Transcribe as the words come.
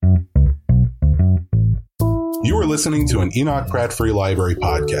You are listening to an Enoch Pratt Free Library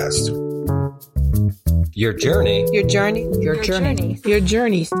podcast. Your journey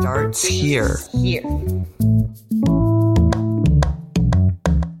Starts here.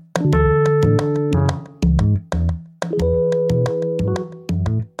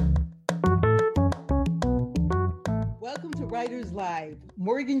 Welcome to Writers Live,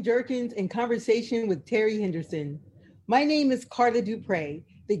 Morgan Jerkins in conversation with Terry Henderson. My name is Carla Dupre,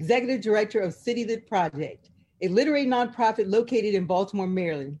 the Executive Director of City Lit Project, a literary nonprofit located in Baltimore,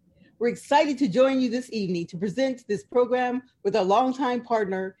 Maryland. We're excited to join you this evening to present this program with our longtime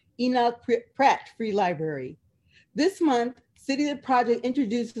partner, Enoch Pratt Free Library. This month, City Lit Project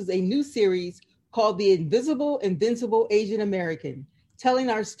introduces a new series called The Invisible Invincible Asian American, telling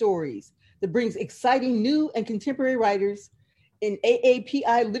our stories, that brings exciting new and contemporary writers in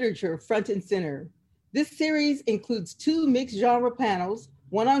AAPI literature front and center. This series includes 2 mixed genre panels,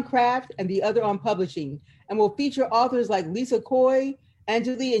 one on craft and the other on publishing, and will feature authors like Lisa Coy,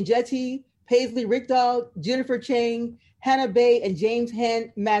 Anjali Enjeti, Paisley Rickdahl, Jennifer Chang, Hannah Bay, and James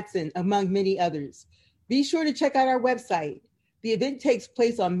Han Matson, among many others. Be sure to check out our website. The event takes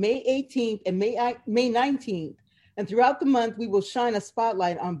place on May 18th and May 19th, and throughout the month, we will shine a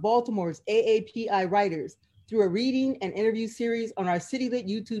spotlight on Baltimore's AAPI writers through a reading and interview series on our City Lit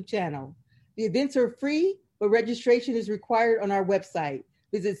YouTube channel. The events are free, but registration is required on our website.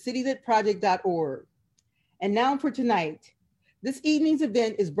 Visit citylitproject.org. And now for tonight. This evening's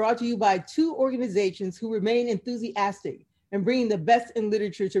event is brought to you by 2 organizations who remain enthusiastic in bringing the best in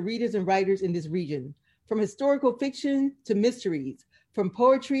literature to readers and writers in this region, from historical fiction to mysteries, from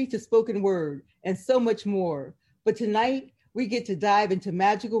poetry to spoken word, and so much more. But tonight, we get to dive into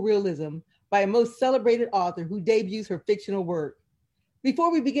magical realism by a most celebrated author who debuts her fictional work. Before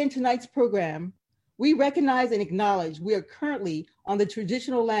we begin tonight's program, we recognize and acknowledge we are currently on the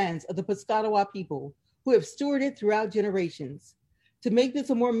traditional lands of the Piscataway people who have stewarded throughout generations. To make this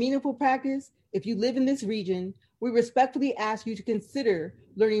a more meaningful practice, if you live in this region, we respectfully ask you to consider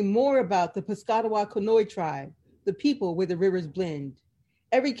learning more about the Piscataway Conoy tribe, the people where the rivers blend.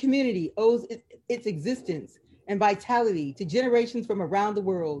 Every community owes its existence and vitality to generations from around the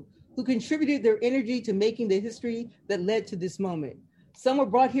world who contributed their energy to making the history that led to this moment. Some were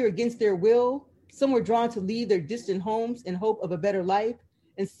brought here against their will, some were drawn to leave their distant homes in hope of a better life,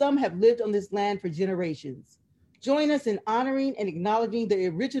 and some have lived on this land for generations. Join us in honoring and acknowledging the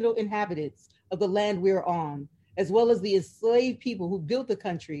original inhabitants of the land we are on, as well as the enslaved people who built the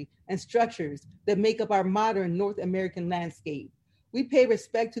country and structures that make up our modern North American landscape. We pay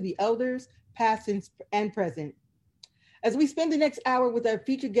respect to the elders, past and present. As we spend the next hour with our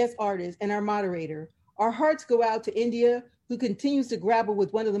featured guest artist and our moderator, our hearts go out to India, who continues to grapple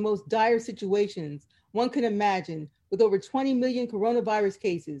with one of the most dire situations one can imagine, with over 20 million coronavirus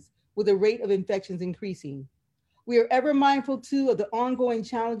cases, with the rate of infections increasing. We are ever mindful, too, of the ongoing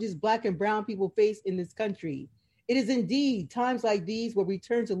challenges Black and Brown people face in this country. It is indeed times like these where we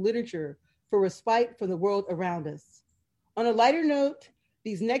turn to literature for respite from the world around us. On a lighter note,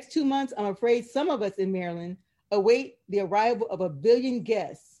 these next 2 months, I'm afraid some of us in Maryland await the arrival of 1 billion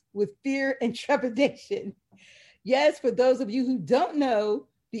guests with fear and trepidation. Yes, for those of you who don't know,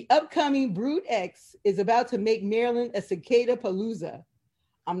 the upcoming Brood X is about to make Maryland a cicada palooza.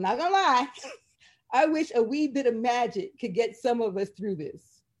 I'm not gonna lie, I wish a wee bit of magic could get some of us through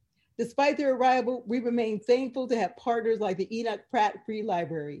this. Despite their arrival, we remain thankful to have partners like the Enoch Pratt Free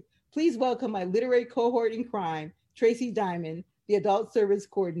Library. Please welcome my literary cohort in crime, Tracy Diamond, the Adult Service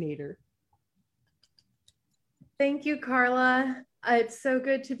Coordinator. Thank you, Carla. It's so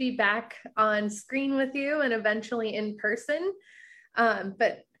good to be back on screen with you and eventually in person.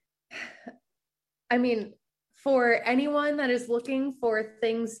 But I mean, for anyone that is looking for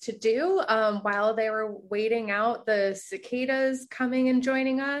things to do while they were waiting out the cicadas coming and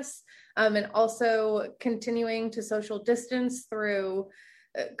joining us, and also continuing to social distance through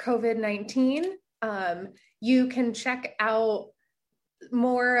COVID-19, you can check out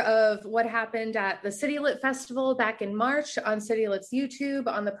more of what happened at the City Lit Festival back in March on City Lit's YouTube,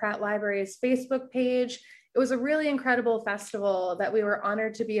 on the Pratt Library's Facebook page. It was a really incredible festival that we were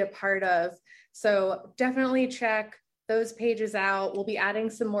honored to be a part of. So definitely check those pages out. We'll be adding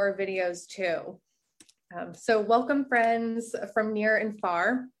some more videos too. So welcome friends from near and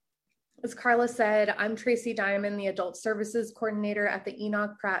far. As Carla said, I'm Tracy Diamond, the Adult Services Coordinator at the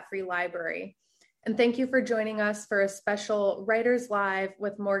Enoch Pratt Free Library. And thank you for joining us for a special Writers Live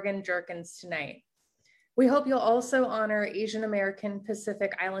with Morgan Jerkins tonight. We hope you'll also honor Asian American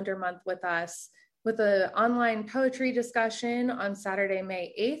Pacific Islander Month with us with an online poetry discussion on Saturday,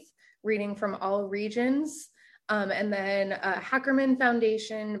 May 8th, reading from all regions. And then Hackerman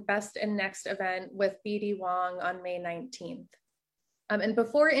Foundation Best and Next event with BD Wong on May 19th. And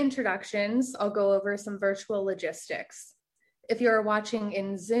before introductions, I'll go over some virtual logistics. If you are watching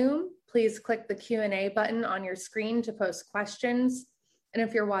in Zoom, please click the Q&A button on your screen to post questions. And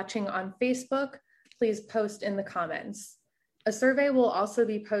if you're watching on Facebook, please post in the comments. A survey will also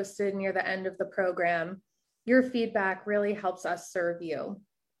be posted near the end of the program. Your feedback really helps us serve you.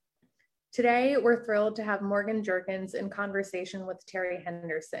 Today, we're thrilled to have Morgan Jerkins in conversation with Terry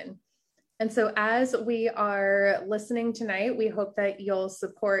Henderson. And so as we are listening tonight, we hope that you'll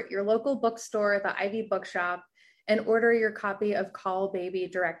support your local bookstore, the Ivy Bookshop, and order your copy of Call Baby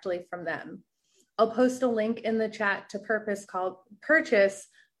directly from them. I'll post a link in the chat to purchase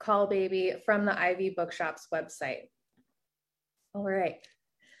Call Baby from the Ivy Bookshop's website. All right.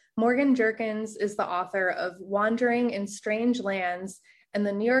 Morgan Jerkins is the author of Wandering in Strange Lands and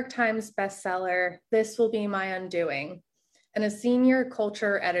the New York Times bestseller, This Will Be My Undoing, and a senior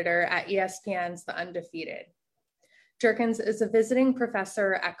culture editor at ESPN's The Undefeated. Jerkins is a visiting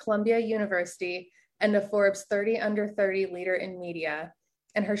professor at Columbia University and a Forbes 30 Under 30 leader in media,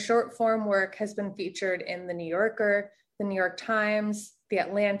 and her short form work has been featured in The New Yorker, The New York Times, The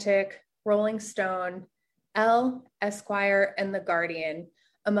Atlantic, Rolling Stone, Elle, Esquire, and The Guardian,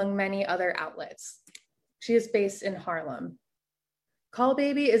 among many other outlets. She is based in Harlem. Call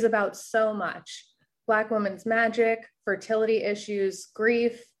Baby is about so much: Black women's magic, fertility issues,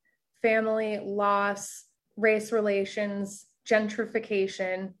 grief, family, loss, race relations,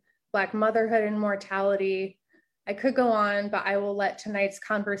 gentrification, Black motherhood and mortality. I could go on, but I will let tonight's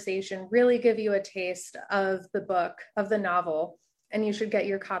conversation really give you a taste of the book, of the novel, and you should get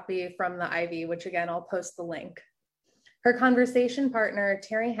your copy from the Ivy, which again, I'll post the link. Her conversation partner,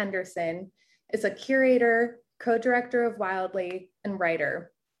 Terry Henderson, is a curator, co-director of Wildly, and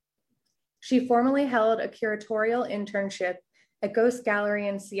writer. She formerly held a curatorial internship at Ghost Gallery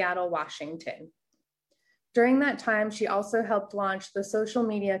in Seattle, Washington. During that time, she also helped launch the social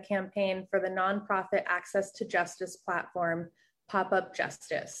media campaign for the nonprofit Access to Justice platform, Pop-Up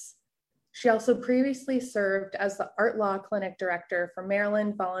Justice. She also previously served as the Art Law Clinic Director for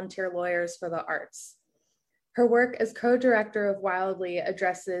Maryland Volunteer Lawyers for the Arts. Her work as co-director of Wildly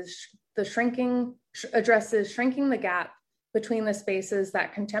addresses shrinking the gap between the spaces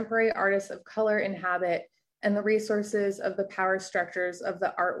that contemporary artists of color inhabit and the resources of the power structures of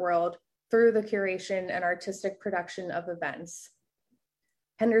the art world through the curation and artistic production of events.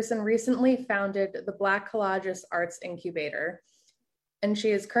 Henderson recently founded the Black Collageous Arts Incubator, and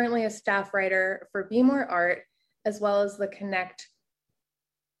she is currently a staff writer for Be More Art, as well as the Connect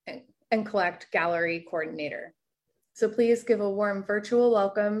and Collect Gallery Coordinator. So please give a warm virtual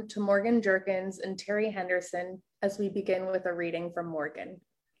welcome to Morgan Jerkins and Terry Henderson as we begin with a reading from Morgan.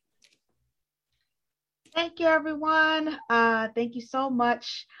 Thank you, everyone. Thank you so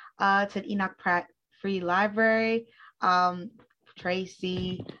much to the Enoch Pratt Free Library,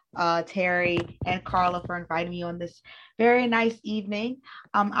 Tracy, Terry, and Carla for inviting me on this very nice evening.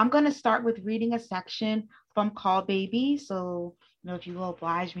 I'm going to start with reading a section from Call Baby. So, if you will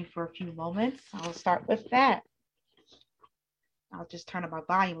oblige me for a few moments, I'll start with that. I'll just turn up my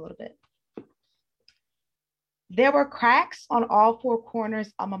volume a little bit. There were cracks on all four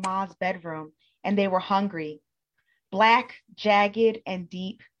corners of Mama's bedroom, and they were hungry. Black, jagged, and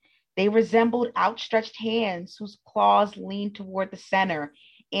deep, they resembled outstretched hands whose claws leaned toward the center,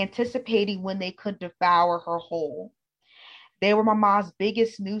 anticipating when they could devour her whole. They were Mama's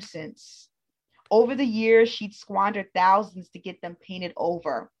biggest nuisance. Over the years, she'd squandered thousands to get them painted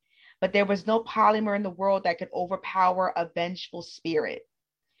over, but there was no polymer in the world that could overpower a vengeful spirit.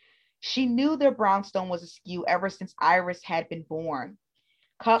 She knew their brownstone was askew ever since Iris had been born.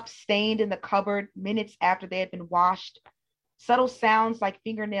 Cups stained in the cupboard minutes after they had been washed. Subtle sounds like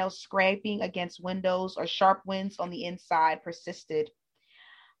fingernails scraping against windows or sharp winds on the inside persisted.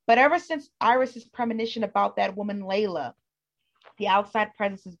 But ever since Iris's premonition about that woman, Layla, the outside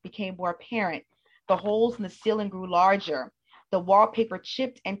presences became more apparent. The holes in the ceiling grew larger. The wallpaper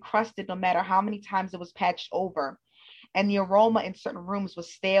chipped and crusted no matter how many times it was patched over. And the aroma in certain rooms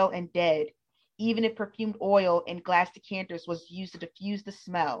was stale and dead, even if perfumed oil in glass decanters was used to diffuse the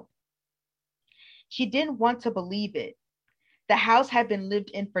smell. She didn't want to believe it. The house had been lived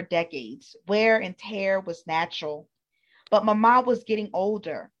in for decades. Wear and tear was natural. But Mama was getting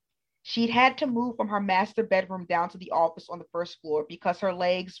older. She'd had to move from her master bedroom down to the office on the first floor because her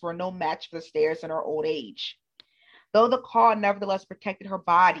legs were no match for the stairs in her old age. Though the car nevertheless protected her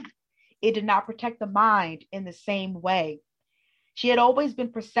body, it did not protect the mind in the same way. She had always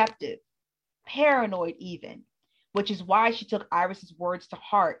been perceptive, paranoid even, which is why she took Iris's words to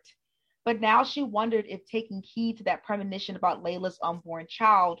heart. But now she wondered if taking heed to that premonition about Layla's unborn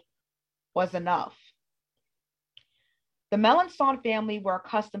child was enough. The Melanson family were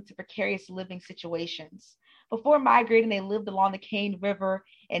accustomed to precarious living situations. Before migrating, they lived along the Cane River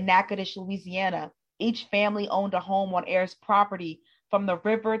in Natchitoches, Louisiana. Each family owned a home on Ayers property from the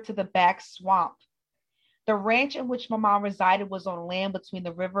river to the back swamp. The ranch in which Mama resided was on land between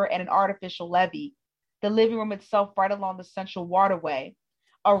the river and an artificial levee, the living room itself right along the central waterway,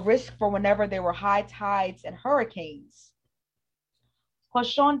 a risk for whenever there were high tides and hurricanes.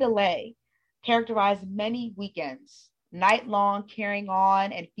 Cochon de lait characterized many weekends, night-long carrying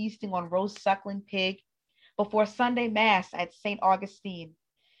on and feasting on roast suckling pig before Sunday Mass at St. Augustine.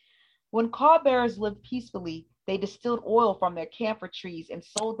 When pallbearers lived peacefully, they distilled oil from their camphor trees and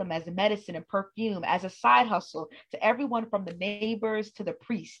sold them as medicine and perfume as a side hustle to everyone from the neighbors to the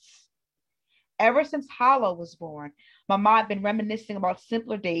priests. Ever since Hollow was born, Mama had been reminiscing about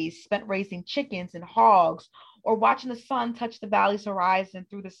simpler days spent raising chickens and hogs or watching the sun touch the valley's horizon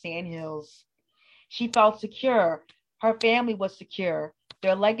through the sandhills. She felt secure. Her family was secure,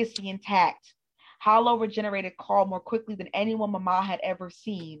 their legacy intact. Hollow regenerated Carl more quickly than anyone Mama had ever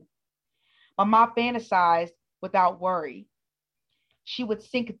seen. Mama fantasized without worry. She would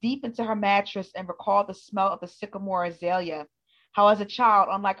sink deep into her mattress and recall the smell of the sycamore azalea, how as a child,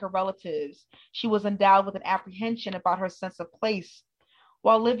 unlike her relatives, she was endowed with an apprehension about her sense of place,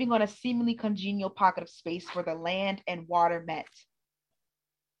 while living on a seemingly congenial pocket of space where the land and water met.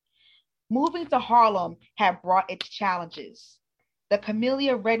 Moving to Harlem had brought its challenges. The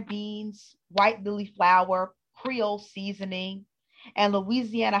camellia red beans, white lily flour, Creole seasoning, and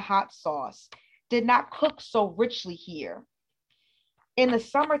Louisiana hot sauce did not cook so richly here. In the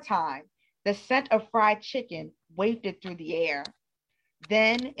summertime, the scent of fried chicken wafted through the air.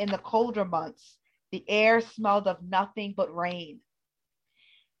 Then, in the colder months, the air smelled of nothing but rain.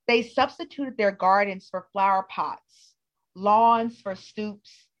 They substituted their gardens for flower pots, lawns for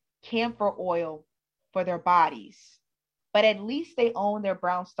stoops, camphor oil for their bodies. But at least they owned their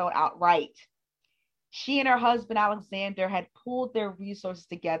brownstone outright. She and her husband, Alexander, had pooled their resources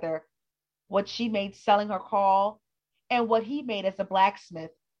together, what she made selling her call and what he made as a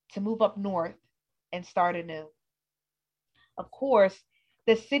blacksmith, to move up north and start anew. Of course,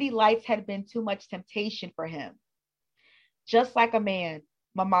 the city lights had been too much temptation for him. Just like a man,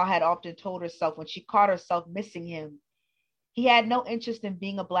 Mama had often told herself when she caught herself missing him. He had no interest in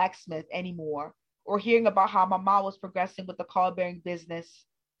being a blacksmith anymore, or hearing about how Mama was progressing with the call-bearing business.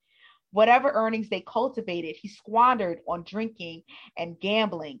 Whatever earnings they cultivated, he squandered on drinking and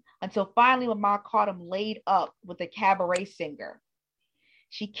gambling until finally Mama caught him laid up with a cabaret singer.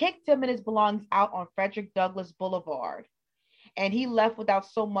 She kicked him and his belongings out on Frederick Douglass Boulevard, and he left without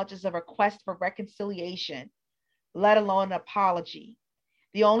so much as a request for reconciliation, let alone an apology.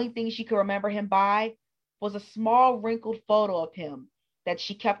 The only thing she could remember him by was a small wrinkled photo of him that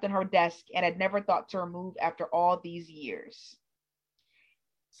she kept in her desk and had never thought to remove after all these years.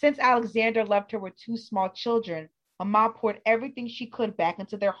 Since Alexander left her with two small children, Mama poured everything she could back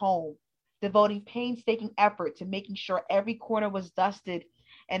into their home, devoting painstaking effort to making sure every corner was dusted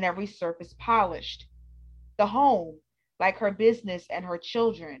and every surface polished. The home, like her business and her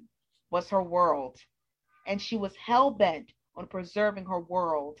children, was her world, and she was hell-bent on preserving her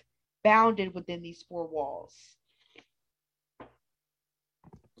world, bounded within these four walls.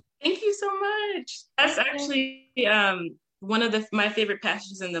 Thank you so much. That's actually one of my favorite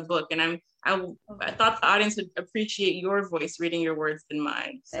passages in the book, and I thought the audience would appreciate your voice reading your words than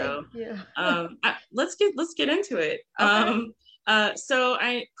mine. So let's get into it. Okay. So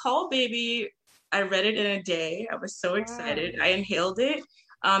Call Baby, I read it in a day. I was so excited. Wow. I inhaled it.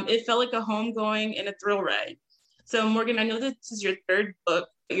 It felt like a homegoing and a thrill ride. So Morgan, I know this is your third book,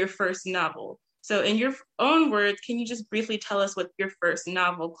 your first novel. So in your own words, can you just briefly tell us what your first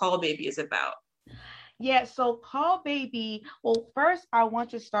novel, Call Baby, is about? Yeah, so Call Baby, well, first I want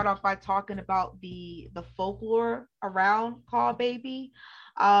to start off by talking about the folklore around Call Baby.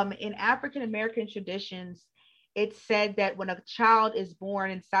 In African American traditions, it's said that when a child is born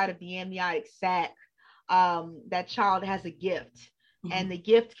inside of the amniotic sac, that child has a gift. Mm-hmm. And the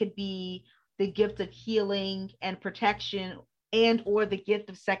gift could be the gift of healing and protection, and or the gift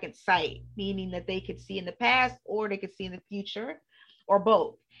of second sight, meaning that they could see in the past or they could see in the future, or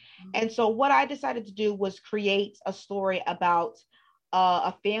both. And so what I decided to do was create a story about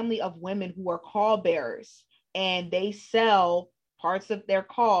a family of women who are call bearers, and they sell parts of their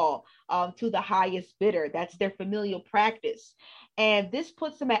call to the highest bidder. That's their familial practice. And this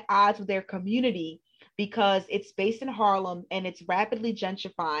puts them at odds with their community because it's based in Harlem and it's rapidly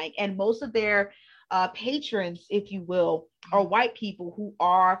gentrifying. And most of their patrons, if you will, are white people who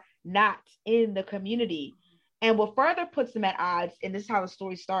are not in the community. And what further puts them at odds, and this is how the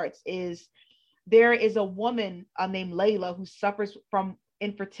story starts, is there is a woman named Layla who suffers from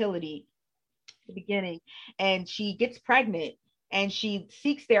infertility at the beginning, and she gets pregnant, and she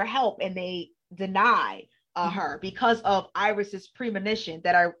seeks their help, and they deny her because of Iris's premonition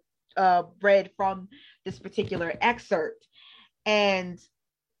that I read from this particular excerpt. And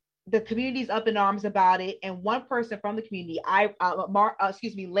the community's up in arms about it, and one person from the community,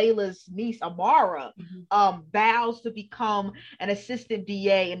 Layla's niece Amara, vows to become an assistant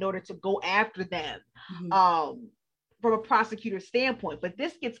DA in order to go after them from a prosecutor's standpoint. But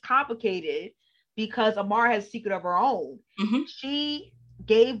this gets complicated because Amara has a secret of her own. She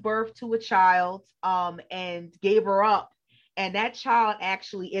gave birth to a child and gave her up, and that child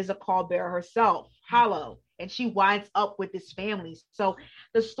actually is a pallbearer herself, Hollow. And she winds up with this family. So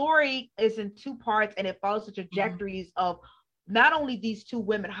the story is in two parts, and it follows the trajectories of not only these two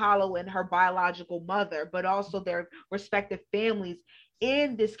women, Hollow and her biological mother, but also their respective families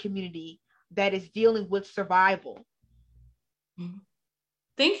in this community that is dealing with survival.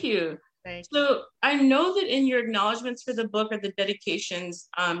 Thank you. So I know that in your acknowledgments for the book or the dedications,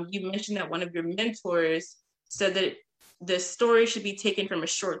 you mentioned that one of your mentors said that the story should be taken from a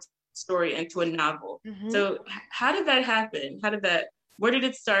short story into a novel. So how did that happen? Where did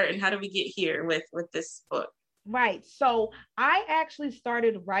it start, and how did we get here with this book? Right. So I actually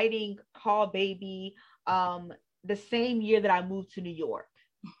started writing Call Baby the same year that I moved to New York.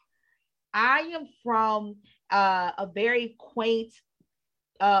 I am from a very quaint,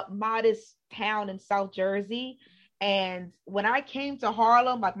 modest town in South Jersey. And when I came to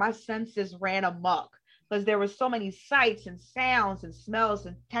Harlem, like, my senses ran amok, because there were so many sights and sounds and smells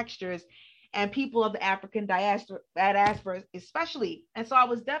and textures and people of the African diaspora especially. And so I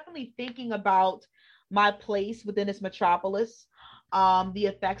was definitely thinking about my place within this metropolis, the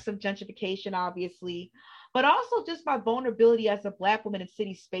effects of gentrification, obviously, but also just my vulnerability as a Black woman in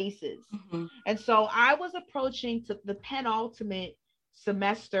city spaces. And so I was approaching to the penultimate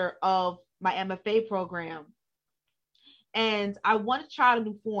semester of my MFA program, and I wanted to try a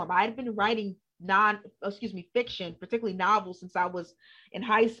new form. I had been writing fiction, particularly novels, since I was in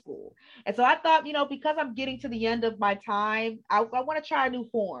high school. And so I thought, because I'm getting to the end of my time, I want to try a new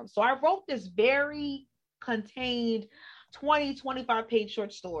form. So I wrote this very contained 25 page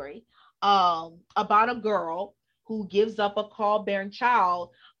short story about a girl who gives up a call-bearing child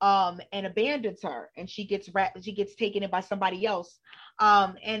and abandons her, and she gets taken in by somebody else.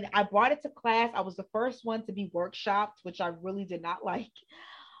 And I brought it to class. I was the first one to be workshopped, which I really did not like,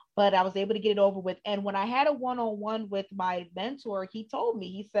 but I was able to get it over with. And when I had a one-on-one with my mentor, he told me,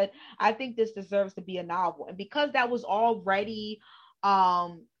 he said, I think this deserves to be a novel. And because that was already,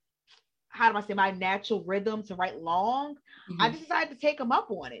 my natural rhythm to write long, I decided to take him up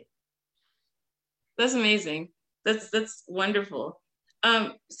on it. That's amazing. That's wonderful.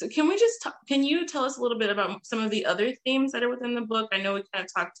 So can you tell us a little bit about some of the other themes that are within the book? I know we kind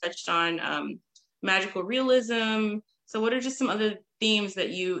of touched on magical realism. So what are just some other themes that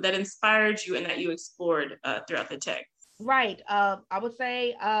inspired you and that you explored throughout the text? Right. I would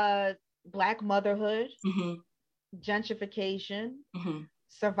say Black motherhood, gentrification,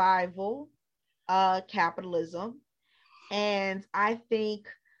 survival, capitalism, and I think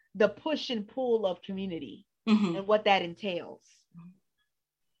the push and pull of community and what that entails.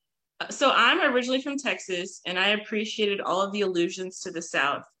 So I'm originally from Texas, and I appreciated all of the allusions to the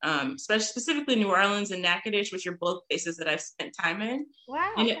South, specifically New Orleans and Natchitoches, which are both places that I've spent time in.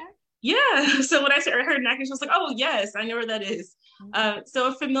 Wow. Okay. Yeah. So when I heard Natchitoches, I was like, oh, yes, I know where that is. So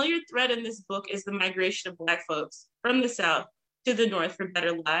a familiar thread in this book is the migration of Black folks from the South to the North for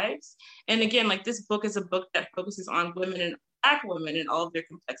better lives. And again, this book is a book that focuses on women and Black women in all of their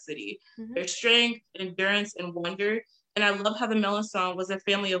complexity, their strength, endurance, and wonder. And I love how the Melanson was a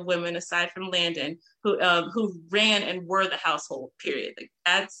family of women, aside from Landon, who ran and were the household, period.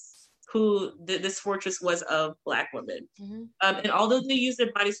 That's who this fortress was of Black women. And although they used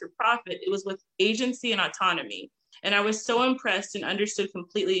their bodies for profit, it was with agency and autonomy. And I was so impressed and understood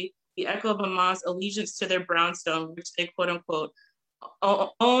completely the echo of Mama's allegiance to their brownstone, which they quote unquote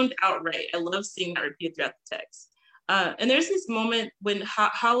owned outright. I love seeing that repeated throughout the text. And there's this moment when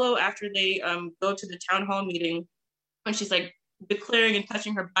Hollow, after they go to the town hall meeting, when she's declaring and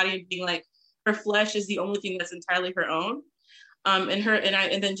touching her body and being her flesh is the only thing that's entirely her own. And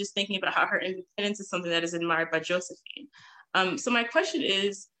then just thinking about how her independence is something that is admired by Josephine. So my question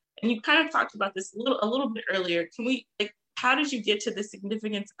is, and you kind of talked about this a little bit earlier, how did you get to the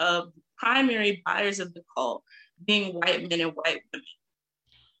significance of primary buyers of the call being white men and white women?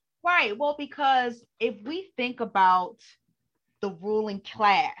 Right. Well, because if we think about the ruling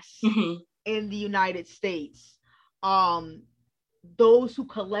class Mm-hmm. in the United States, those who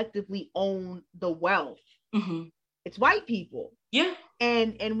collectively own the wealth, Mm-hmm. it's white people. Yeah.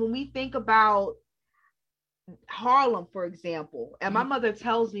 And when we think about Harlem, for example, and my mother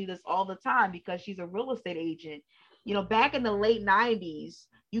tells me this all the time because she's a real estate agent. You know, back in the late 90s,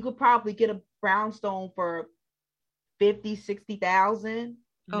 you could probably get a brownstone for 50, 60,000.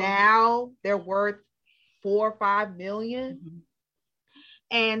 Oh. Now they're worth 4 or 5 million. Mm-hmm.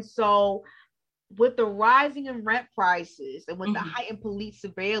 And so with the rising in rent prices and with Mm-hmm. the heightened police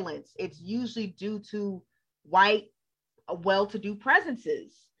surveillance, it's usually due to white, well-to-do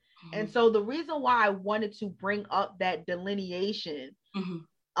presences. Mm-hmm. And so the reason why I wanted to bring up that delineation, Mm-hmm.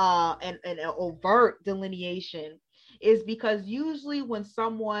 and an overt delineation, is because usually when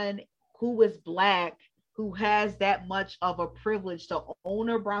someone who is Black, who has that much of a privilege to own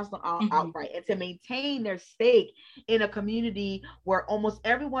a brownstone Mm-hmm. outright and to maintain their stake in a community where almost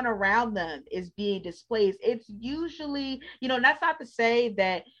everyone around them is being displaced, it's usually, you know, that's not to say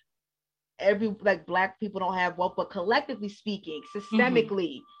that Black people don't have wealth, but collectively speaking,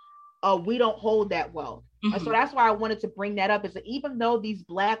 systemically, we don't hold that wealth. Mm-hmm. So that's why I wanted to bring that up, is that even though these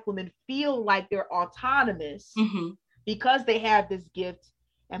Black women feel like they're autonomous, Mm-hmm. because they have this gift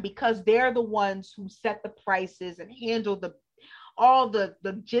and because they're the ones who set the prices and handle all the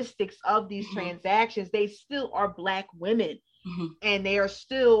logistics of these Mm-hmm. transactions, they still are Black women. Mm-hmm. And they are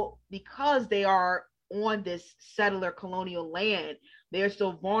still, because they are on this settler colonial land, they're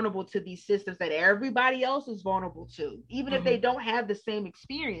still vulnerable to these systems that everybody else is vulnerable to, even if they don't have the same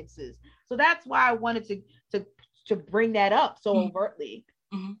experiences. So that's why I wanted to bring that up so overtly.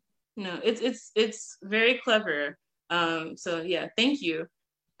 Mm-hmm. No, it's very clever. So yeah, thank you.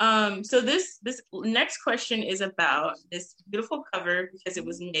 So this next question is about this beautiful cover because it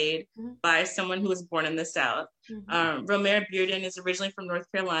was made by someone who was born in the South. Romare Bearden is originally from North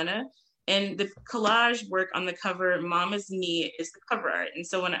Carolina, and the collage work on the cover, Mama's Knee, is the cover art. And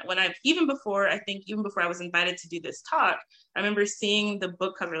so when I even before I was invited to do this talk, I remember seeing the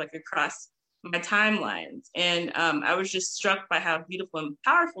book cover like across my timelines, and I was just struck by how beautiful and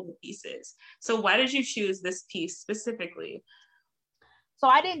powerful the piece is. So why did you choose this piece specifically? So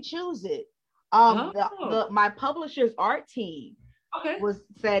I didn't choose it. My publisher's art team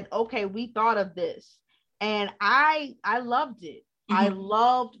said, okay, we thought of this, and I loved it. I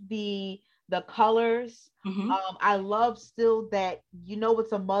loved the colors. I love still that, you know,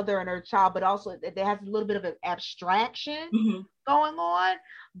 it's a mother and her child, but also it has a little bit of an abstraction going on.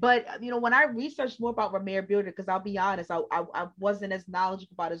 But, you know, when I researched more about Romare Bearden, because I'll be honest, I wasn't as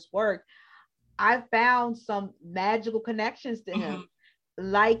knowledgeable about his work, I found some magical connections to him.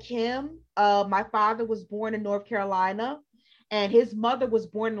 Like him, my father was born in North Carolina, and his mother was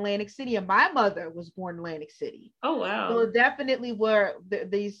born in Atlantic City, and my mother was born in Atlantic City. Oh, wow. So definitely were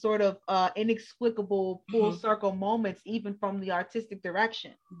these sort of inexplicable full circle moments, even from the artistic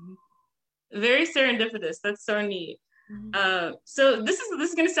direction. Very serendipitous. That's so neat. So this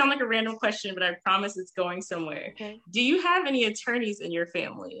is going to sound like a random question, but I promise it's going somewhere. Okay. Do you have any attorneys in your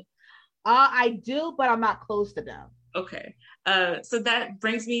family? I do, but I'm not close to them. Okay. So that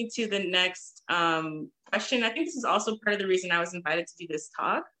brings me to the next question. I think this is also part of the reason I was invited to do this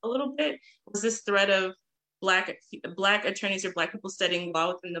talk a little bit, was this thread of Black attorneys or Black people studying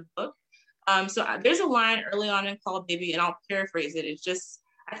law within the book. So there's a line early on in Call Baby, and I'll paraphrase it. It's just,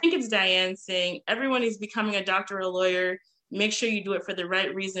 I think it's Diane saying, everyone is becoming a doctor or a lawyer. Make sure you do it for the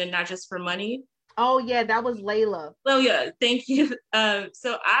right reason, not just for money. Oh, yeah, that was Layla. Oh, yeah, thank you.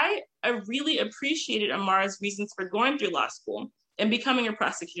 So I really appreciated Amara's reasons for going through law school and becoming a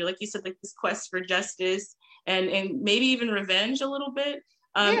prosecutor. Like you said, like this quest for justice and maybe even revenge a little bit.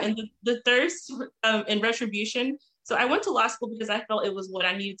 And the thirst and retribution. So I went to law school because I felt it was what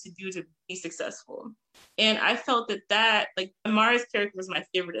I needed to do to be successful. And I felt that like Amara's character was my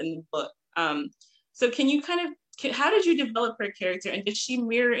favorite in the book. So can you how did you develop her character, and did she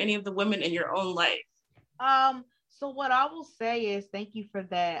mirror any of the women in your own life? So what I will say is, thank you for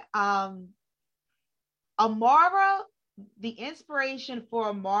that. Amara, the inspiration for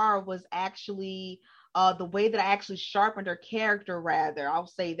Amara was actually the way that I actually sharpened her character, rather, I'll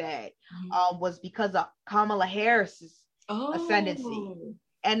say that, was because of Kamala Harris's ascendancy.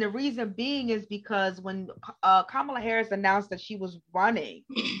 And the reason being is because when Kamala Harris announced that she was running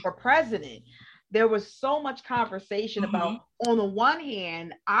for president, there was so much conversation about, on the one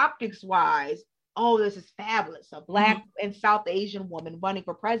hand, optics wise, oh, this is fabulous, a Black and South Asian woman running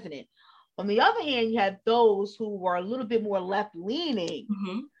for president. On the other hand, you had those who were a little bit more left leaning,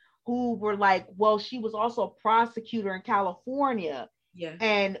 who were like, well, she was also a prosecutor in California. Yeah.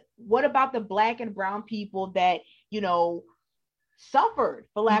 And what about the Black and brown people that, you know, suffered,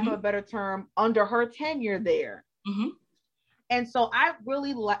 for lack Mm-hmm. of a better term, under her tenure there. Mm-hmm. And so I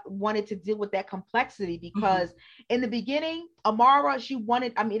really wanted to deal with that complexity because Mm-hmm. in the beginning, Amara, she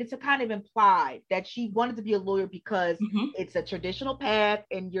wanted, I mean, it's a kind of implied that she wanted to be a lawyer because Mm-hmm. it's a traditional path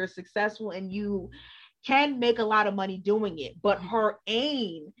and you're successful and you can make a lot of money doing it. But her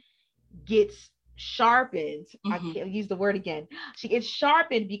aim gets sharpened. I Mm-hmm. can't use the word again. She gets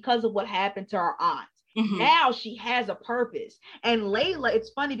sharpened because of what happened to her aunt. Mm-hmm. Now she has a purpose. And Layla,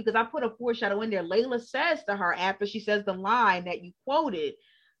 it's funny because I put a foreshadow in there. Layla says to her after she says the line that you quoted,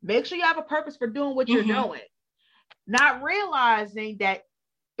 make sure you have a purpose for doing what you're Mm-hmm. doing. Not realizing that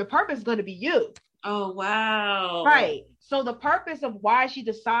the purpose is going to be you. Oh, wow. Right. So the purpose of why she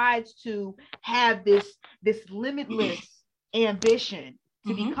decides to have this limitless ambition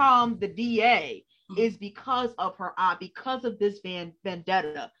to Mm-hmm. become the DA is because of her aunt, because of this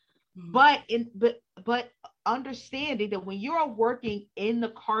vendetta. Mm-hmm. But understanding that when you're working in the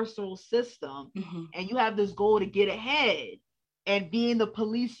carceral system Mm-hmm. and you have this goal to get ahead and being the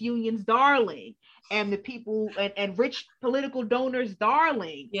police union's darling and the people and rich political donors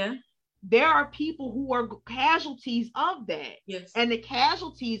darling, Yeah. there are people who are casualties of that. Yes. And the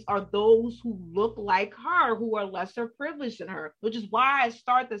casualties are those who look like her, who are lesser privileged than her, which is why I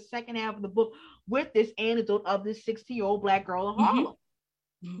start the second half of the book with this anecdote of this 16-year-old Black girl in Harlem.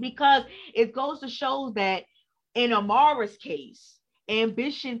 Mm-hmm. Because it goes to show that in Amara's case,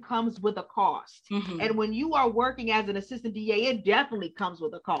 ambition comes with a cost. Mm-hmm. And when you are working as an assistant DA, it definitely comes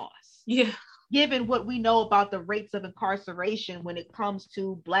with a cost. Yeah. Given what we know about the rates of incarceration when it comes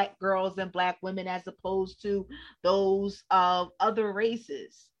to Black girls and Black women as opposed to those of other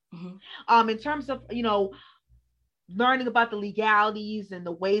races. Mm-hmm. In terms of, learning about the legalities and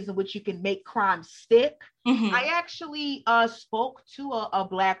the ways in which you can make crime stick. Mm-hmm. I actually spoke to a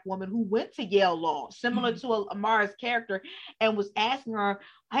Black woman who went to Yale Law, similar Mm-hmm. to Amara's character, and was asking her,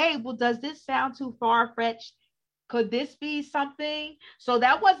 hey, well, does this sound too far-fetched? Could this be something? So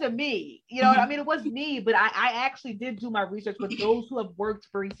that wasn't me. Mm-hmm. I mean, it was me, but I actually did do my research with those who have worked,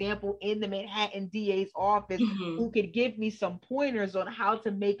 for example, in the Manhattan DA's office, Mm-hmm. who could give me some pointers on how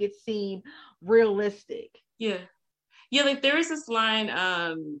to make it seem realistic. Yeah. Yeah, like there is this line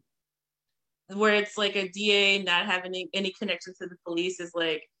where it's like a DA not having any connection to the police is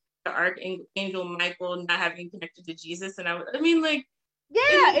like the Archangel Michael not having connected to Jesus. And I mean, like,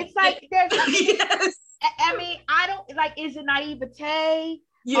 yeah, it's like there's yes. I mean, I don't like, is it naivete?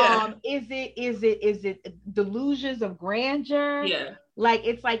 Yeah. Is it delusions of grandeur? Yeah. Like,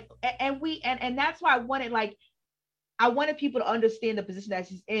 it's like, and that's why I wanted people to understand the position that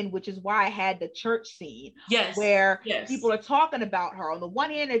she's in, which is why I had the church scene. Yes. Where yes. people are talking about her. On the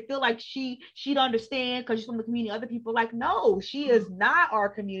one hand, they feel like she'd understand because she's from the community. Other people are like, no, she is not our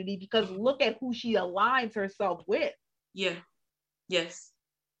community because look at who she aligns herself with. Yeah. Yes.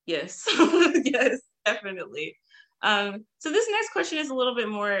 Yes. Yes, definitely. So this next question is a little bit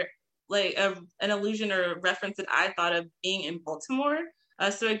more like an allusion or a reference that I thought of being in Baltimore.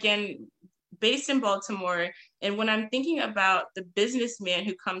 So again, based in Baltimore, and when I'm thinking about the businessman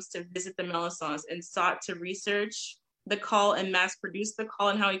who comes to visit the Melançons and sought to research the call and mass produce the call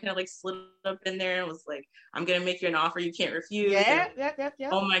and how he kind of like slid up in there and was like, I'm going to make you an offer you can't refuse. Yeah.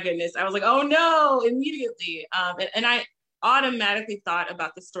 Oh my goodness. I was like, oh no, immediately. And I automatically thought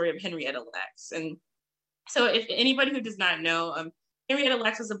about the story of Henrietta Lacks. And so if anybody who does not know, Henrietta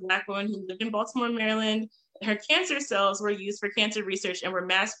Lacks was a Black woman who lived in Baltimore, Maryland. Her cancer cells were used for cancer research and were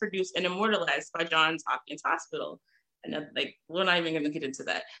mass produced and immortalized by Johns Hopkins Hospital. And like, we're not even going to get into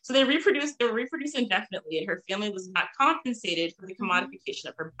that. So they were reproduced indefinitely, and her family was not compensated for the commodification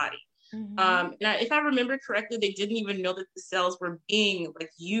of her body. Mm-hmm. And if I remember correctly, they didn't even know that the cells were being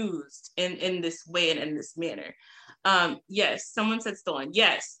like used in this way and in this manner. Yes, someone said stolen.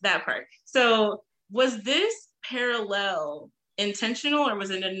 Yes, that part. So was this parallel intentional, or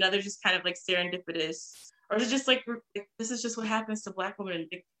was it another just kind of like serendipitous? Or is it just like, this is just what happens to Black women?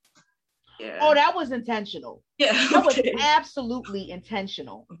 Yeah. Oh, that was intentional. Yeah. That was absolutely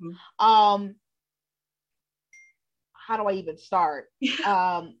intentional. Mm-hmm. How do I even start?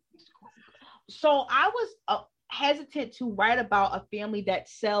 So I was hesitant to write about a family that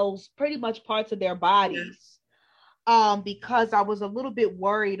sells pretty much parts of their bodies, because I was a little bit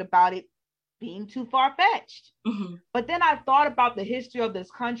worried about it being too far-fetched. Mm-hmm. But then I thought about the history of this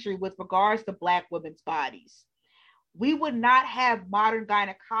country with regards to Black women's bodies. We would not have modern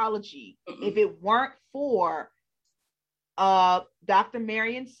gynecology if it weren't for Dr.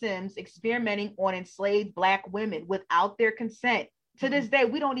 Marion Sims experimenting on enslaved Black women without their consent. To this day,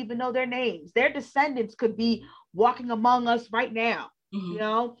 we don't even know their names. Their descendants could be walking among us right now. Mm-hmm. You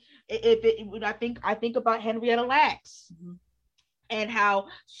know, I think about Henrietta Lacks. Mm-hmm. and how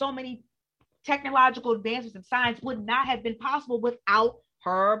so many technological advances in science would not have been possible without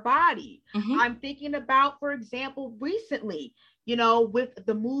her body. I'm thinking about, for example, recently, with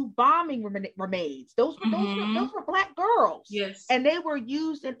the MOVE bombing remains. Those were Black girls. Yes. And they were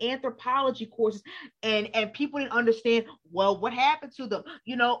used in anthropology courses, and people didn't understand, well, what happened to them?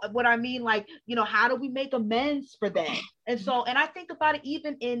 What I mean? Like, how do we make amends for that? And so, and I think about it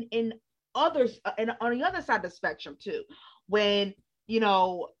even in others, and on the other side of the spectrum too, when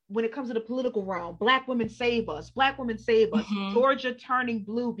it comes to the political realm, Black women save us, Black women save us, Georgia turning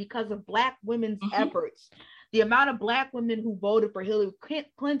blue because of Black women's efforts. The amount of Black women who voted for Hillary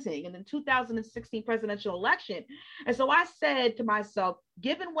Clinton in the 2016 presidential election. And so I said to myself,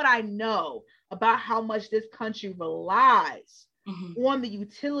 given what I know about how much this country relies on the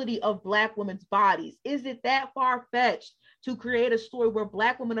utility of Black women's bodies, is it that far-fetched to create a story where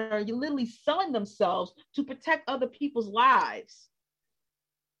Black women are literally selling themselves to protect other people's lives?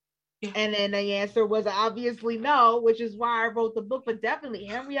 Yeah. And then the answer was obviously no, which is why I wrote the book. But definitely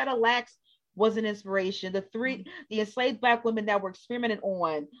Henrietta Lacks was an inspiration. The enslaved Black women that were experimented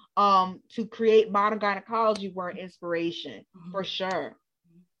on to create modern gynecology were an inspiration for sure.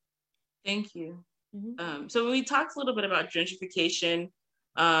 Thank you. So we talked a little bit about gentrification,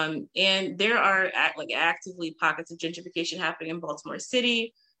 and there are actively pockets of gentrification happening in Baltimore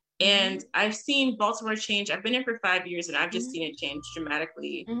City. And I've seen Baltimore change. I've been here for 5 years, and I've just seen it change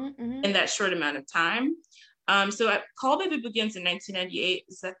dramatically in that short amount of time. So Call Baby begins in 1998.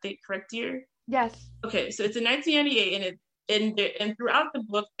 Is that the correct year? Yes. Okay, so it's in 1998, and throughout the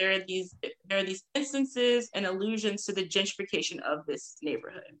book there are these instances and allusions to the gentrification of this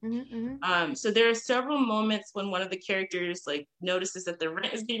neighborhood. So there are several moments when one of the characters notices that the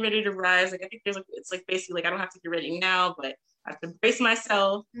rent is getting ready to rise. I think it's basically I don't have to get ready now, but I have to brace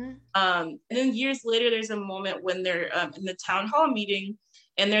myself. And then years later, there's a moment when they're in the town hall meeting,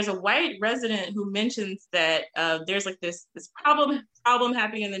 and there's a white resident who mentions that there's this problem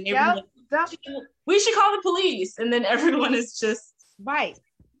happening in the neighborhood. Yep. We should call the police. And then everyone is just right.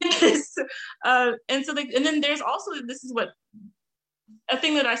 And then there's also, this is what a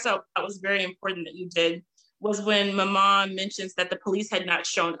thing that I saw that was very important that you did was when Mama mentions that the police had not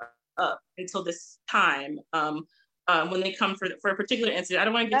shown up until this time. When they come for a particular incident. I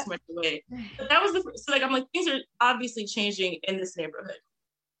don't want to give too much away, but that was I'm like, things are obviously changing in this neighborhood.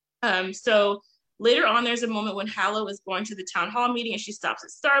 So later on, there's a moment when Hallow is going to the town hall meeting, and she stops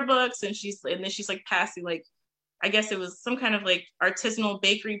at Starbucks, and then she's passing I guess it was some kind of artisanal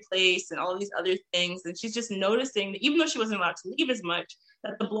bakery place and all these other things, and she's just noticing that even though she wasn't allowed to leave as much,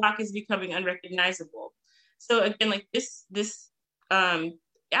 that the block is becoming unrecognizable. So again, this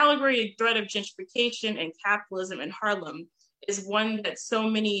allegory thread of gentrification and capitalism in Harlem is one that so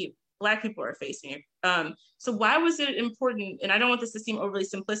many Black people are facing. So why was it important, and I don't want this to seem overly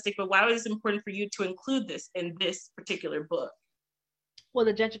simplistic, but why was it important for you to include this in this particular book? Well,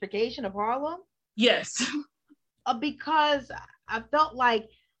 the gentrification of Harlem? Yes. Because I felt like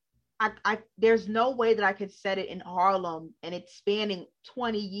there's no way that I could set it in Harlem and it's spanning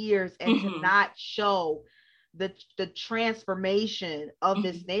 20 years and to not show the transformation of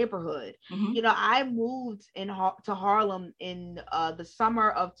this neighborhood. I moved to Harlem in the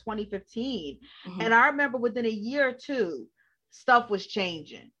summer of 2015, and I remember within a year or two, stuff was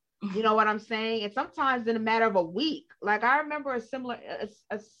changing. You know what I'm saying? And sometimes in a matter of a week. I remember a similar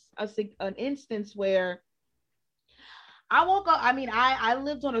an instance where I woke up. I mean, I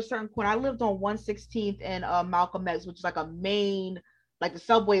lived on a certain corner. I lived on 116th and Malcolm X, which is a main. The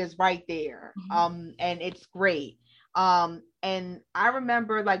subway is right there. And it's great. And I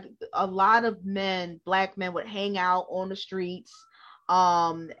remember a lot of Black men would hang out on the streets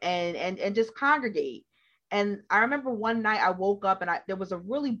and just congregate. And I remember one night I woke up and there was a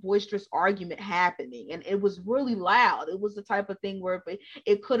really boisterous argument happening, and it was really loud. It was the type of thing where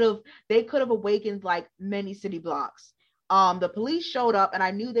they could have awakened many city blocks. The police showed up, and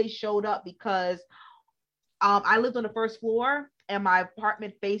I knew they showed up because I lived on the first floor, and my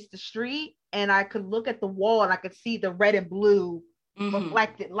apartment faced the street, and I could look at the wall and I could see the red and blue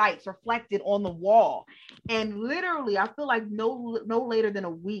reflected lights reflected on the wall. And literally, I feel like no later than a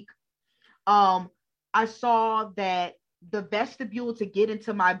week, I saw that the vestibule to get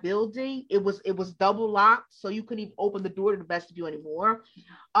into my building, it was double locked, so you couldn't even open the door to the vestibule anymore.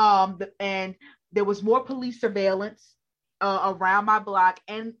 And there was more police surveillance around my block,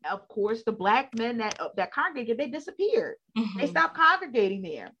 and of course the Black men that congregated, they disappeared. They stopped congregating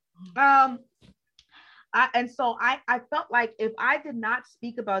there. So I felt like if I did not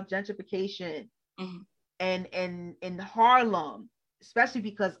speak about gentrification and in Harlem, especially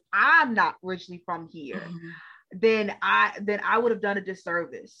because I'm not originally from here, then I would have done a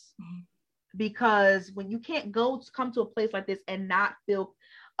disservice. Because when you can't come to a place like this and not feel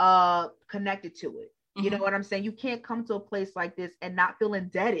connected to it, you know what I'm saying? You can't come to a place like this and not feel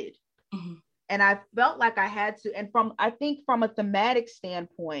indebted. And I felt like I had to, and I think from a thematic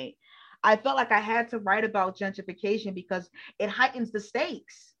standpoint, I felt like I had to write about gentrification because it heightens the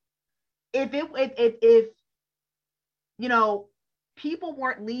stakes. If you know, people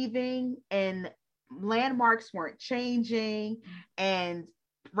weren't leaving and landmarks weren't changing and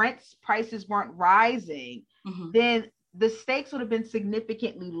rent prices weren't rising, then the stakes would have been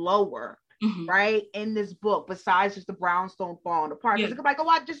significantly lower, right? In this book, besides just the brownstone falling apart. Because it could be like, oh,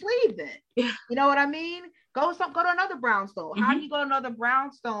 I just leave then. You know what I mean? Go to another brownstone. How do you go to another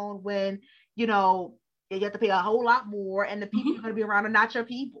brownstone when, you know, you have to pay a whole lot more and the people are going to be around are not your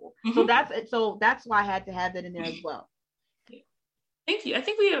people? So that's why I had to have that in there as well. Thank you. I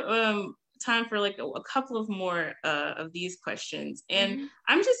think we have time for like a couple of more of these questions. And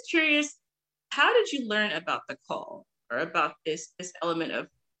I'm just curious, how did you learn about the call or about this element of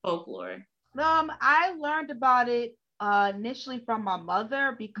folklore? I learned about it initially from my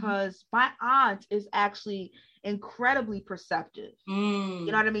mother because my aunt is actually incredibly perceptive. You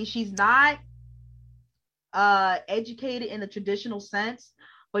know what I mean? She's not educated in the traditional sense,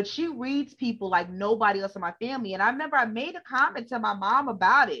 but she reads people like nobody else in my family. And I remember I made a comment to my mom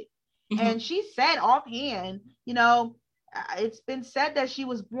about it. And she said offhand, you know, it's been said that she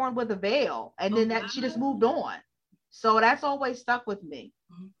was born with a veil and then that she just moved on. So that's always stuck with me.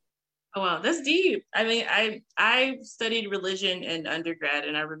 Oh, wow, that's deep. I mean, I studied religion in undergrad,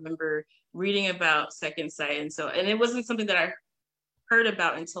 and I remember reading about Second Sight. And it wasn't something that I heard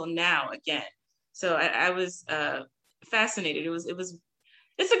about until now again. So I was fascinated. It's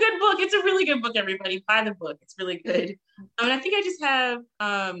a good book. It's a really good book, everybody. Buy the book. It's really good. And I think I just have,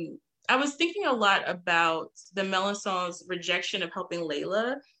 I was thinking a lot about the Melançons' rejection of helping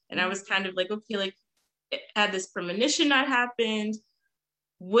Layla. And I was kind of like, okay, like, had this premonition not happened,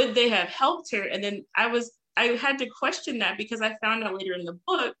 would they have helped her? And then I had to question that because I found out later in the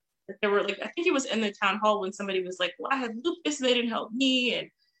book that there were like, I think it was in the town hall when somebody was like, well, I had lupus, they didn't help me.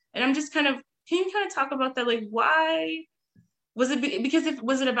 And I'm just kind of, can you kind of talk about that? Like, why was it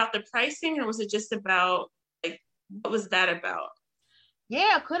was it about the pricing or was it just about like, what was that about?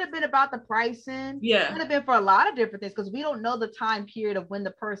 Yeah, it could have been about the pricing. Yeah. It could have been for a lot of different things because we don't know the time period of when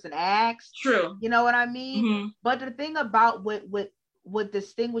the person asked. True. You know what I mean? But the thing about what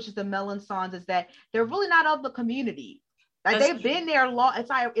distinguishes the Melançons is that they're really not of the community. Like they've been there long.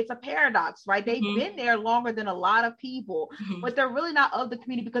 It's a paradox, right? They've been there longer than a lot of people, but they're really not of the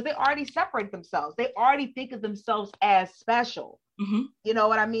community because they already separate themselves. They already think of themselves as special. You know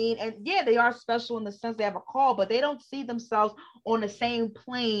what I mean? And yeah, they are special in the sense they have a call, but they don't see themselves on the same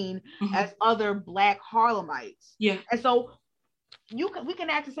plane as other Black Harlemites. Yeah. And so we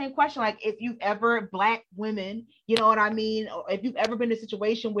can ask the same question, like if you've ever, Black women, you know what I mean? Or if you've ever been in a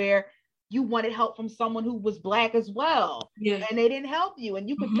situation where you wanted help from someone who was Black as well, and they didn't help you, and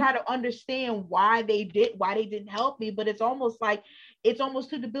you could try to understand why they didn't help me, but it's almost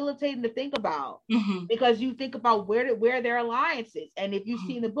too debilitating to think about because you think about where their alliances, and if you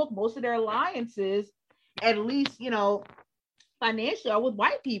see in the book, most of their alliances, at least, you know, financially, are with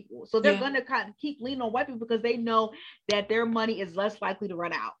white people, so they're going to kind of keep leaning on white people because they know that their money is less likely to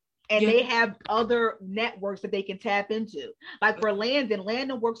run out. And they have other networks that they can tap into. Like for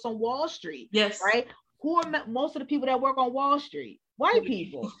Landon works on Wall Street. Yes. Right? Who are most of the people that work on Wall Street? White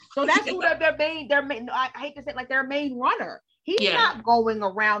people. So that's who their main, I hate to say it, like their main runner. He's not going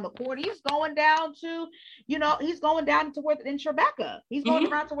around the corner. He's going down to, you know, he's going down towards in Tribeca. He's going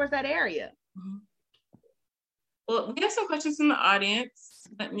around towards that area. Well, we have some questions from the audience.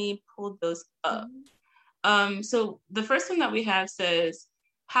 Let me pull those up. So the first one that we have says,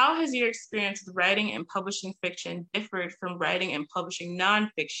 how has your experience with writing and publishing fiction differed from writing and publishing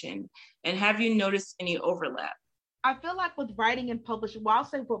nonfiction? And have you noticed any overlap? I feel like with writing and publishing, well, I'll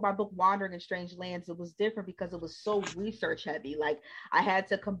say for my book, Wandering in Strange Lands, it was different because it was so research heavy. Like I had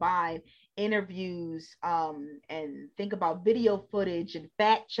to combine interviews and think about video footage and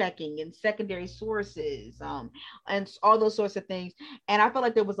fact checking and secondary sources and all those sorts of things. And I felt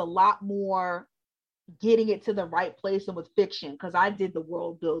like there was a lot more getting it to the right place and with fiction because I did the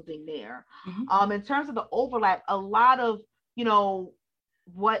world building there. In terms of the overlap, a lot of, you know,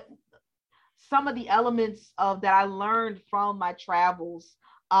 what some of the elements of that I learned from my travels,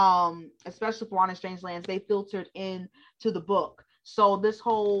 especially for Wandering in Strange Lands, they filtered into the book. So this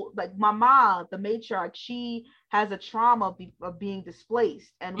whole, like my mom, the matriarch, she has a trauma of being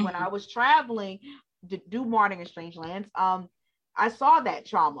displaced. And when I was traveling to do Wandering in Strange Lands, I saw that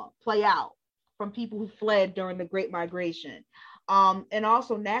trauma play out from people who fled during the Great Migration. And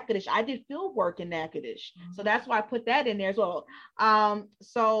also Natchitoches. I did field work in Natchitoches, so that's why I put that in there as well.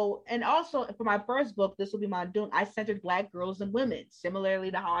 So, and also for my first book, this will be my doing. I centered Black girls and women,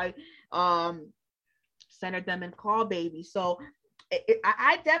 similarly to how I centered them in Call Baby. So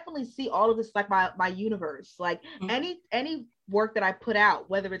I definitely see all of this like my universe. Like any work that I put out,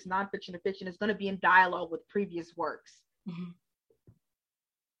 whether it's nonfiction or fiction, is going to be in dialogue with previous works.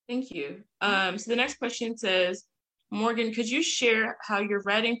 Thank you. So the next question says, Morgan, could you share how your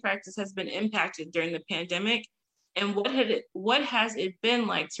writing practice has been impacted during the pandemic, and what has it been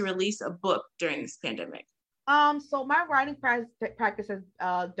like to release a book during this pandemic? So my writing practice has,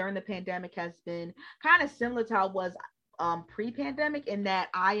 during the pandemic has been kind of similar to how it was pre-pandemic, in that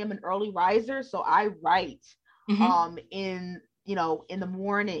I am an early riser, so I write in the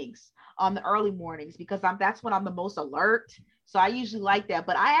mornings, the early mornings, because that's when I'm the most alert. So I usually like that.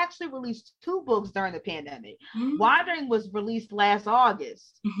 But I actually released 2 books during the pandemic. Wandering was released last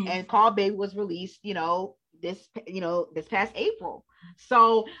August, and Call Baby was released, this past April.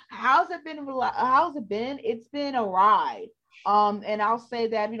 So how's it been? It's been a ride. And I'll say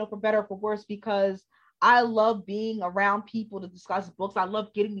that, for better or for worse, because I love being around people to discuss books. I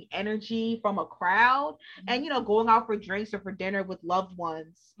love getting the energy from a crowd and, going out for drinks or for dinner with loved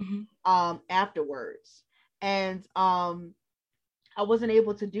ones afterwards. And I wasn't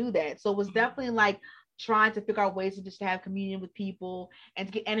able to do that. So it was definitely like trying to figure out ways to just have communion with people and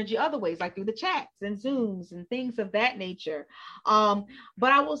to get energy other ways, like through the chats and Zooms and things of that nature. But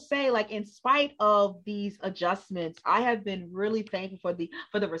I will say, like, in spite of these adjustments, I have been really thankful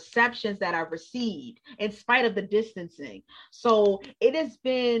for the receptions that I've received in spite of the distancing. So it has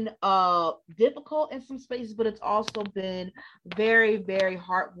been difficult in some spaces, but it's also been very, very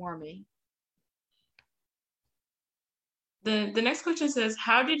heartwarming. The next question says,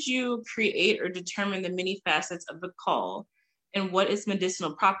 how did you create or determine the many facets of the call and what its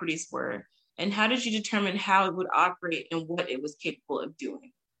medicinal properties were? And how did you determine how it would operate and what it was capable of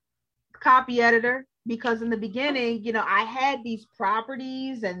doing? Copy editor, because in the beginning, I had these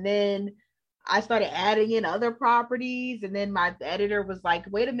properties, and then I started adding in other properties, and then my editor was like,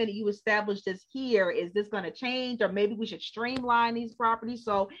 wait a minute, you established this here. Is this going to change? Or maybe we should streamline these properties.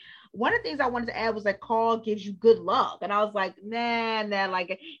 So one of the things I wanted to add was that call gives you good luck. And I was like, nah, like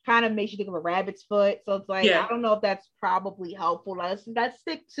it kind of makes you think of a rabbit's foot. So it's like, I don't know if that's probably helpful. Let's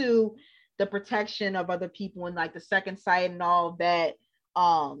stick to the protection of other people and like the second sight and all of that.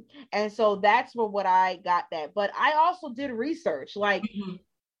 And so that's what I got that. But I also did research, like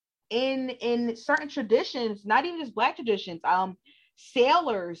in certain traditions, not even just Black traditions,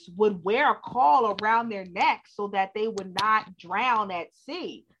 sailors would wear a caul around their neck so that they would not drown at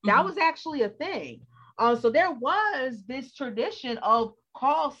sea. That was actually a thing. So there was this tradition of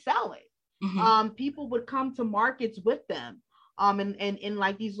caul selling. People would come to markets with them, and in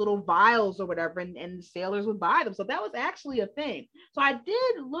like these little vials or whatever, and the sailors would buy them. So that was actually a thing. So I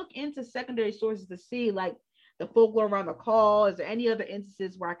did look into secondary sources to see like the folklore around the caul. Is there any other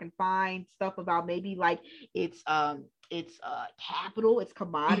instances where I can find stuff about maybe like its capital, its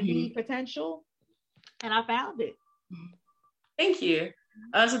commodity potential? And I found it. Thank you.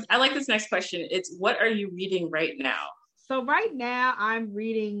 So I like this next question. It's, what are you reading right now? So right now I'm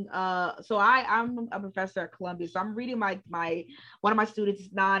reading, I'm a professor at Columbia. So I'm reading my one of my students'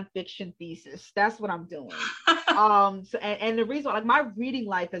 nonfiction thesis. That's what I'm doing. And the reason, like, my reading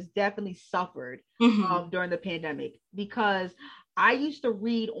life has definitely suffered during the pandemic, because I used to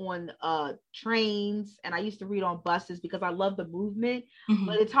read on trains and I used to read on buses because I love the movement,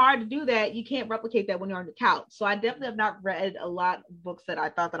 but it's hard to do that. You can't replicate that when you're on the couch. So I definitely have not read a lot of books that I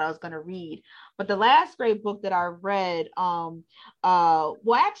thought that I was going to read. But the last great book that I read,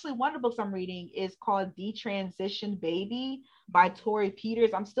 actually one of the books I'm reading is called Detransitioned Baby by Torrey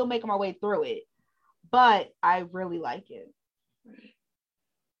Peters. I'm still making my way through it, but I really like it.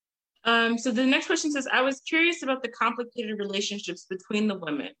 So the next question says, I was curious about the complicated relationships between the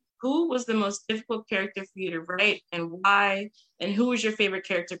women. Who was the most difficult character for you to write, and why? And who was your favorite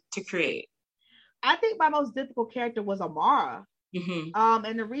character to create? I think my most difficult character was Amara.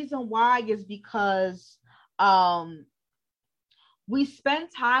 And the reason why is because we spend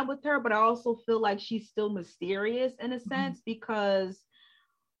time with her, but I also feel like she's still mysterious in a sense, because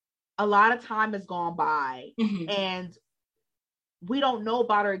a lot of time has gone by and we don't know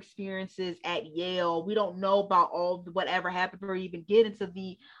about her experiences at Yale. We don't know about whatever happened for her, even get into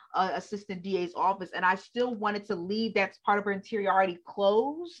the assistant DA's office. And I still wanted to leave that part of her interiority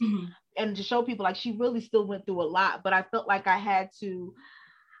closed and to show people like she really still went through a lot. But I felt like I had to,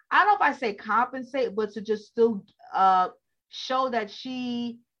 I don't know if I say compensate, but to just still show that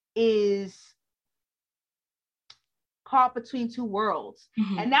she is caught between two worlds.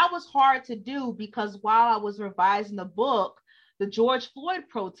 Mm-hmm. And that was hard to do because while I was revising the book, the George Floyd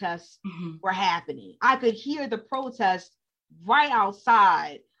protests Mm-hmm. were happening. I could hear the protests right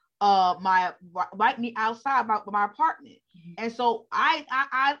outside my apartment. Mm-hmm. And so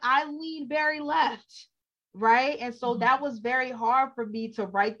I leaned very left. Right. And so that was very hard for me to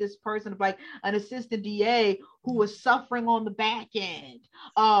write this person of like an assistant DA who was suffering on the back end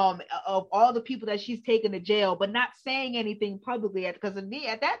of all the people that she's taken to jail, but not saying anything publicly. Because of me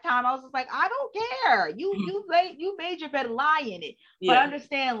at that time, I was just like, I don't care. You made your bed, lie in it. Yeah. But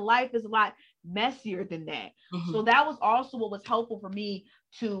understand life is a lot messier than that. Mm-hmm. So that was also what was helpful for me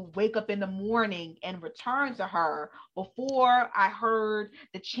to wake up in the morning and return to her before I heard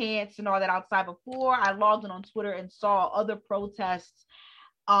the chants and all that outside, before I logged in on Twitter and saw other protests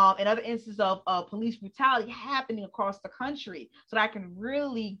and other instances of police brutality happening across the country, so that I can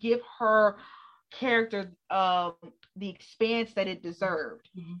really give her character the expanse that it deserved.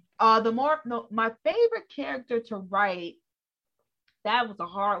 Mm-hmm. My favorite character to write, that was a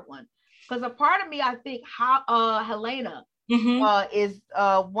hard one, because a part of me, I think Helena is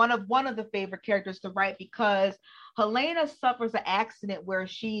one of the favorite characters to write, because Helena suffers an accident where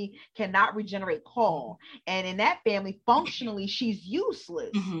she cannot regenerate call, and in that family, functionally, she's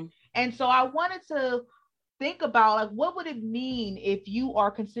useless. Mm-hmm. And so I wanted to think about, like, what would it mean if you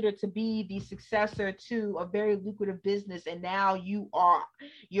are considered to be the successor to a very lucrative business, and now you're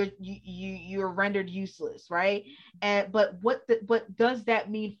rendered useless, right? But what does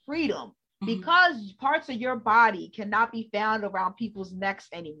that mean? Freedom. Because parts of your body cannot be found around people's necks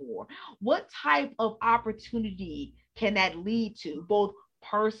anymore. What type of opportunity can that lead to, both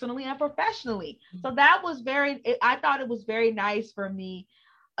personally and professionally? So that was I thought it was very nice for me.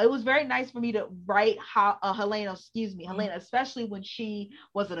 It was very nice for me to write Helena, especially when she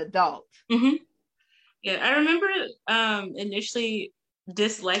was an adult. Mm-hmm. Yeah, I remember initially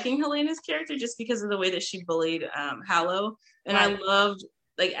disliking Helena's character just because of the way that she bullied Hallow. And right. I loved,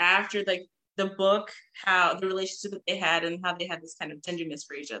 like, after like the book, how the relationship that they had and how they had this kind of tenderness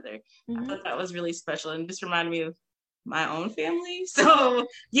for each other. I thought that was really special and just reminded me of my own family. So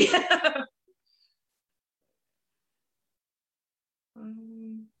yeah.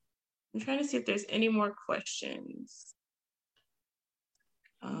 I'm trying to see if there's any more questions.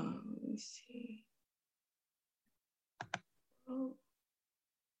 Let me see.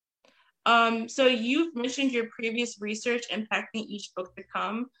 So you've mentioned your previous research impacting each book to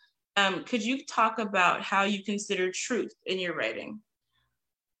come. Could you talk about how you consider truth in your writing?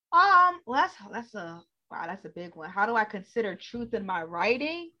 Well, that's a big one. How do I consider truth in my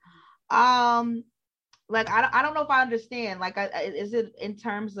writing? Like, I don't know if I understand. Like, is it in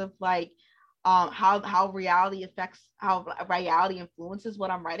terms of like how reality influences what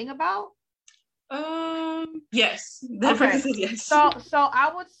I'm writing about? Yes. Okay. Yes. So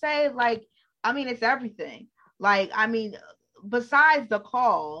I would say, like, I mean, it's everything. Like, I mean, besides the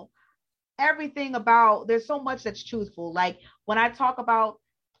call, everything about, there's so much that's truthful. Like, when I talk about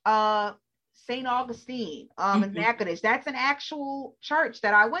St. Augustine in Natchitoches, that's an actual church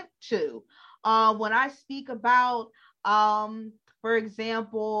that I went to. When I speak about, for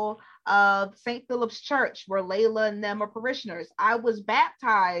example, St. Philip's Church, where Layla and them are parishioners, I was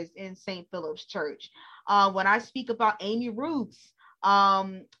baptized in St. Philip's Church. When I speak about Amy Roots,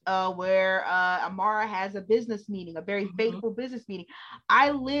 where Amara has a business meeting, a very faithful business meeting,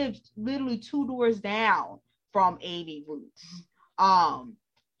 I lived literally 2 doors down from Amy Roots.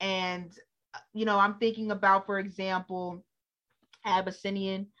 And you know, I'm thinking about, for example,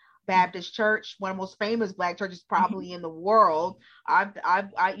 Abyssinian Baptist Church, one of the most famous Black churches probably in the world. I've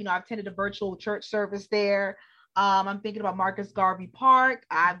attended a virtual church service there. I'm thinking about Marcus Garvey Park.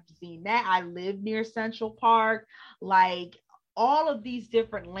 I've seen that. I live near Central Park. Like, all of these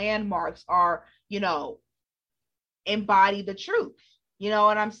different landmarks are, you know, embody the truth. You know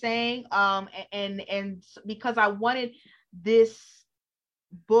what I'm saying? And because I wanted this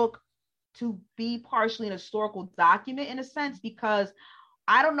book to be partially an historical document in a sense, because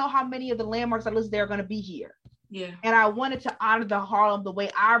I don't know how many of the landmarks I listed there are going to be here. Yeah. And I wanted to honor the Harlem the way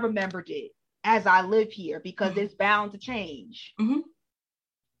I remembered it as I live here, because it's bound to change.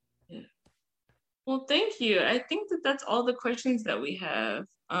 Yeah. Well, thank you. I think that's all the questions that we have.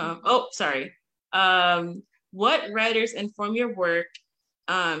 Sorry. What writers inform your work?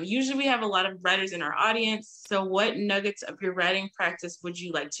 Usually we have a lot of writers in our audience. So what nuggets of your writing practice would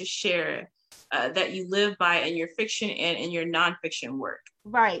you like to share that you live by in your fiction and in your nonfiction work?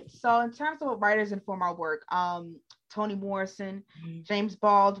 Right. So in terms of what writers inform our work, Toni Morrison, James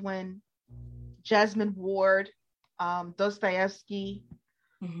Baldwin, Jesmyn Ward, Dostoevsky,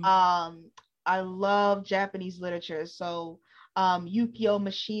 I love Japanese literature. So Yukio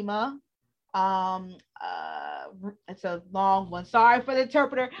Mishima. It's a long one. Sorry for the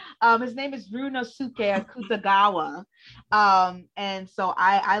interpreter. His name is Runosuke Akutagawa. And so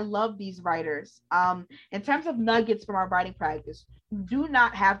I love these writers. In terms of nuggets from our writing practice, you do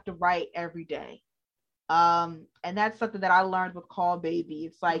not have to write every day. And that's something that I learned with Call Baby.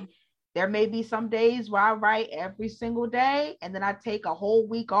 It's like there may be some days where I write every single day, and then I take a whole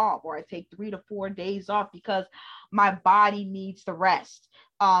week off, or I take 3 to 4 days off because my body needs the rest.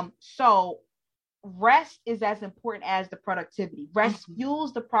 So rest is as important as the productivity. Rest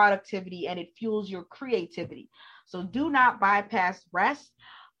fuels the productivity and it fuels your creativity. So do not bypass rest.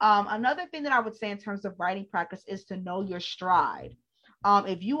 Another thing that I would say in terms of writing practice is to know your stride.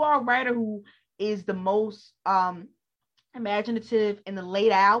 If you are a writer who is the most imaginative in the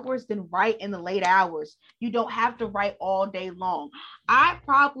late hours, then write in the late hours. You don't have to write all day long. I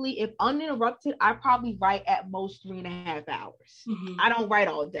probably, if uninterrupted, I probably write at most 3.5 hours. I don't write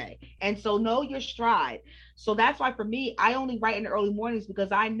all day. And so know your stride. So that's why for me, I only write in the early mornings,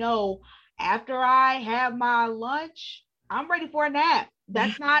 because I know after I have my lunch, I'm ready for a nap.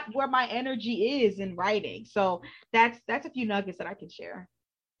 That's not where my energy is in writing. So that's a few nuggets that I can share.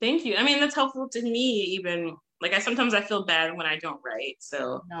 Thank you. I mean, that's helpful to me even. Like sometimes I feel bad when I don't write.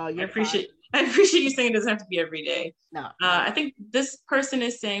 So no, I appreciate you saying it doesn't have to be every day. No. I think this person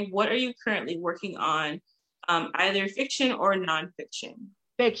is saying, what are you currently working on? Either fiction or nonfiction?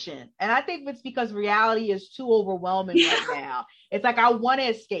 Fiction. And I think it's because reality is too overwhelming right now. It's like I want to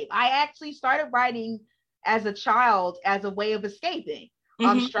escape. I actually started writing as a child as a way of escaping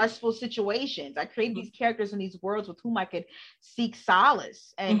stressful situations. I created these characters in these worlds with whom I could seek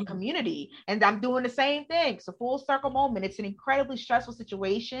solace and community. And I'm doing the same thing. It's a full circle moment. It's an incredibly stressful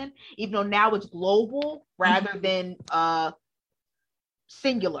situation, even though now it's global rather than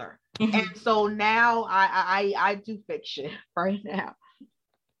singular. And so now I do fiction right now.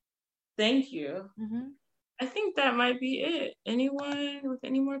 Thank you. I think that might be it. Anyone with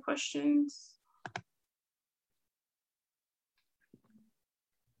any more questions?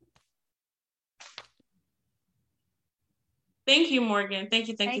 Thank you, Morgan. Thank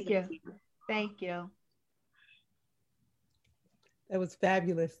you. Thank you. That was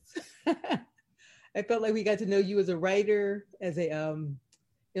fabulous. I felt like we got to know you as a writer, as a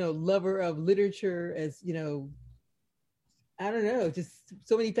lover of literature, as I don't know, just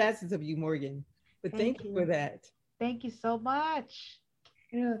so many facets of you, Morgan. But thank you for that. Thank you so much.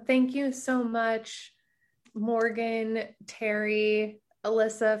 Thank you so much, Morgan, Terry,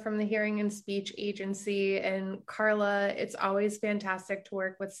 Alyssa from the Hearing and Speech Agency, and Carla. It's always fantastic to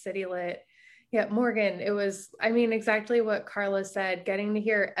work with City Lit. Yeah, Morgan, it was, exactly what Carla said. Getting to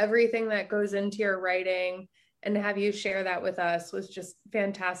hear everything that goes into your writing and to have you share that with us was just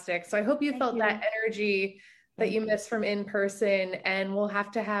fantastic. So I hope you felt that energy that you missed from in person, and we'll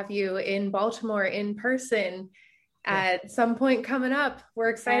have to have you in Baltimore in person at some point coming up. We're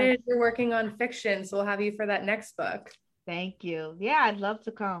excited you're working on fiction, so we'll have you for that next book. Thank you. Yeah, I'd love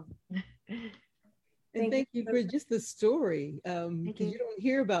to come. And thank you for just the story, because you don't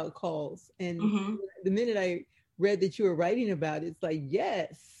hear about calls. And the minute I read that you were writing about it, it's like,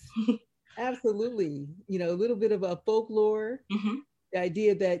 yes, absolutely. A little bit of a folklore, the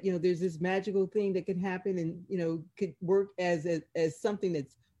idea that, there's this magical thing that can happen and, could work as something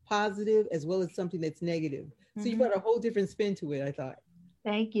that's positive as well as something that's negative. So you brought a whole different spin to it, I thought.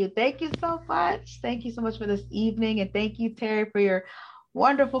 Thank you. Thank you so much. Thank you so much for this evening. And thank you, Terry, for your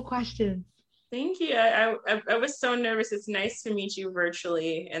wonderful questions. Thank you. I was so nervous. It's nice to meet you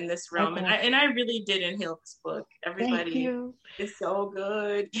virtually in this realm. And I really did inhale this book. Everybody is so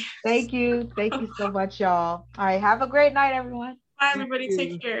good. Thank you. Thank you so much, y'all. All right. Have a great night, everyone. Bye, everybody.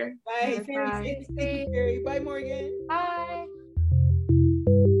 Take care. Bye. Terry. Bye, Morgan. Bye.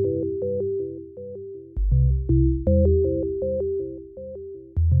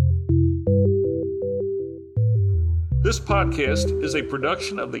 This podcast is a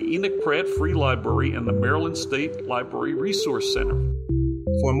production of the Enoch Pratt Free Library and the Maryland State Library Resource Center.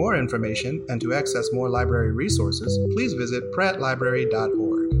 For more information and to access more library resources, please visit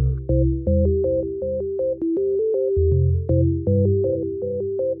prattlibrary.org.